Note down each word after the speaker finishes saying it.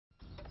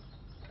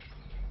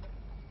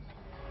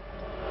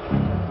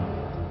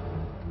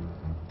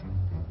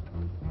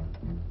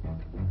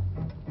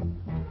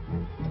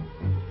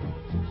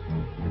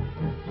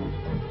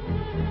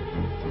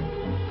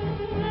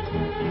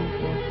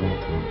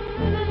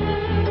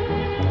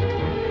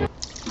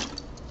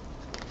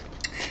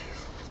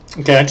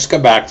Okay, I just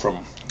got back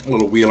from a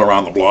little wheel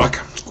around the block.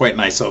 It's quite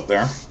nice out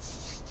there.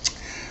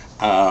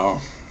 I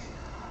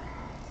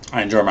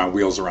enjoy my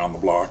wheels around the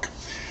block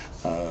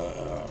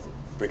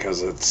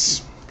because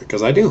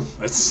I do.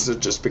 It's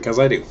just because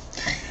I do.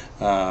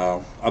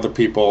 Other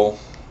people,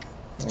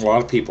 a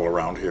lot of people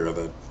around here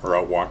that are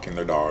out walking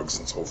their dogs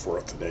and so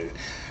forth today.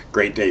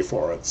 Great day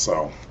for it.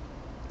 So,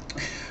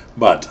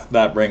 but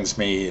that brings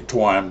me to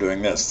why I'm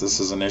doing this. This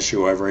is an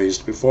issue I've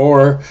raised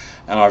before,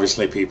 and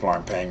obviously people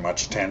aren't paying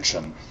much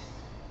attention.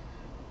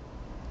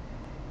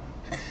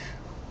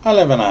 I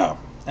live in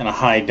a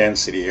high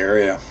density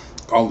area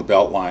called the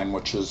Beltline,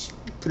 which is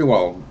pretty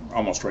well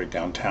almost right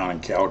downtown in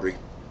Calgary.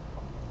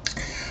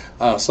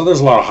 So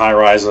there's a lot of high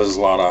rises, a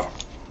lot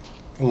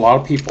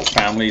of people,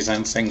 families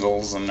and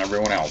singles and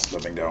everyone else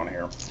living down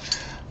here.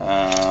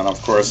 And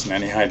of course, in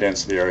any high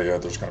density area,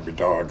 there's going to be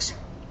dogs.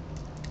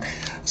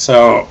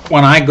 So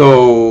when I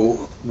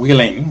go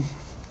wheeling,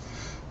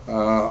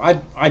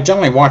 I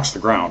generally watch the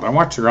ground. I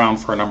watch the ground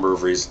for a number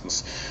of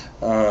reasons.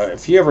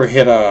 If you ever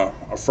hit a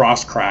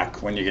frost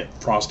crack when you get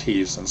frost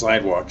heaves in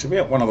sidewalks, if you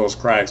hit one of those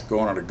cracks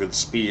going at a good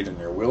speed in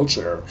your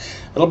wheelchair,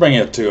 it'll bring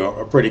you to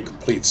a pretty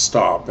complete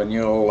stop, and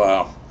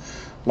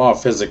law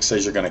of physics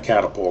says you're going to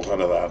catapult out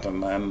of that,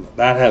 and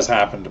that has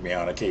happened to me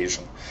on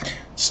occasion.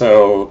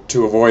 So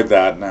to avoid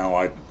that now,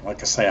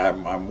 like I say,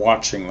 I'm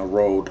watching the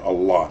road a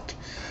lot.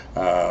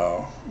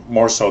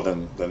 More so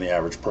than the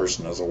average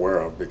person is aware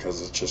of,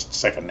 because it's just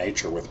second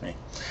nature with me.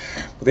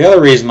 But the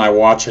other reason I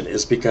watch it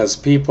is because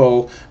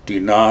people do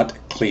not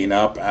clean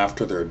up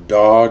after their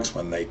dogs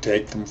when they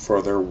take them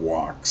for their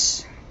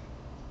walks.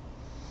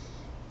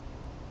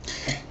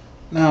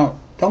 Now,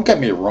 don't get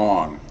me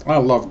wrong, I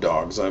love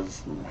dogs.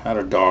 I've had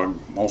a dog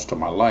most of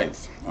my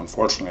life.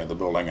 Unfortunately, the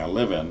building I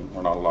live in,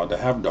 we're not allowed to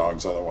have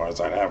dogs, otherwise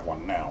I'd have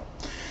one now.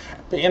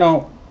 But you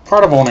know,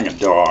 part of owning a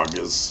dog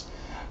is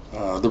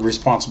the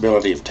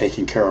responsibility of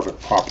taking care of it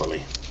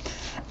properly.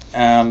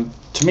 And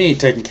to me,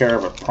 taking care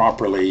of it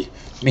properly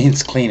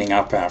means cleaning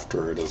up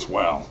after it as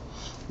well.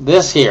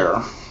 This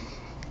here,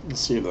 you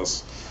see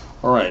this?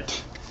 All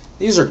right,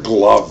 these are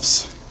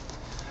gloves.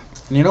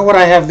 And you know what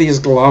I have these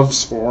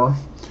gloves for?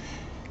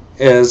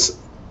 Is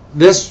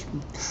this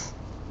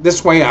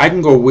way I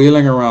can go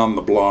wheeling around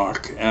the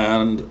block,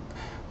 and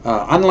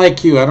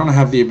unlike you, I don't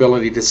have the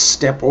ability to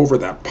step over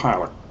that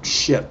pile of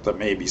shit that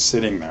may be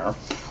sitting there.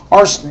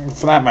 Or,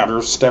 for that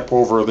matter, step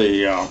over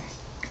the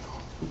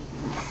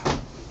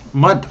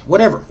mud,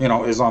 whatever,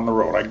 is on the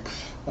road.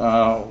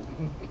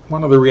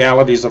 One of the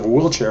realities of a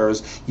wheelchair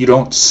is you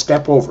don't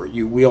step over,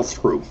 you wheel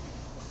through.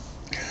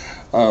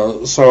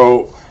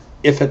 So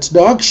if it's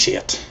dog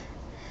shit,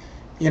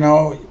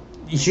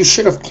 you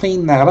should have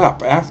cleaned that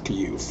up after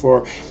you.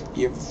 For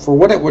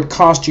what it would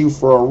cost you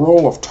for a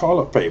roll of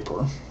toilet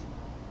paper,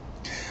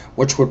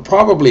 which would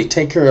probably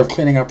take care of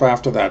cleaning up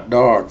after that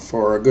dog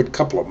for a good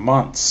couple of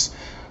months.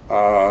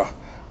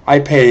 I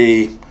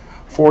pay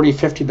 $40,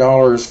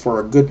 $50 for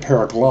a good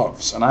pair of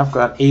gloves, and I've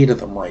got 8 of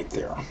them right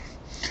there.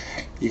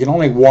 You can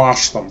only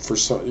wash them for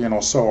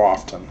so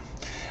often.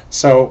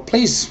 So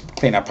please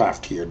clean up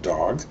after your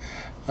dog.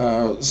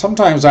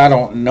 Sometimes I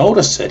don't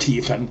notice it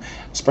even,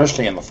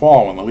 especially in the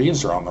fall when the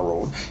leaves are on the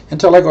road,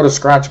 until I go to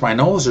scratch my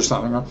nose or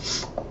something.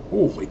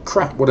 Holy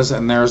crap, what is it?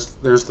 And there's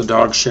the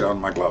dog shit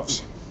on my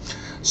gloves.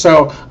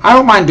 So I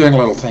don't mind doing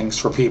little things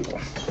for people,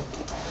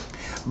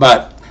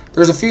 but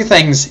there's a few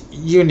things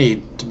you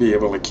need to be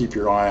able to keep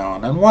your eye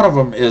on, and one of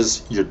them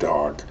is your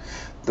dog.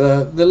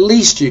 The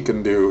least you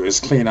can do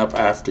is clean up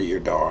after your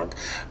dog,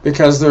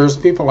 because there's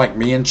people like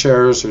me in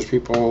chairs, there's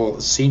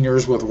people,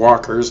 seniors with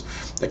walkers,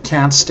 that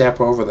can't step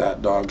over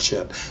that dog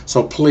shit.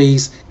 So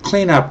please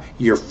clean up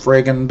your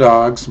friggin'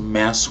 dog's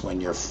mess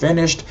when you're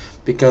finished,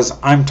 because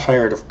I'm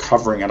tired of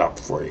covering it up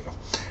for you.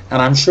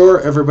 And I'm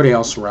sure everybody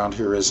else around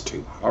here is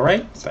too. All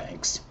right?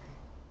 Thanks.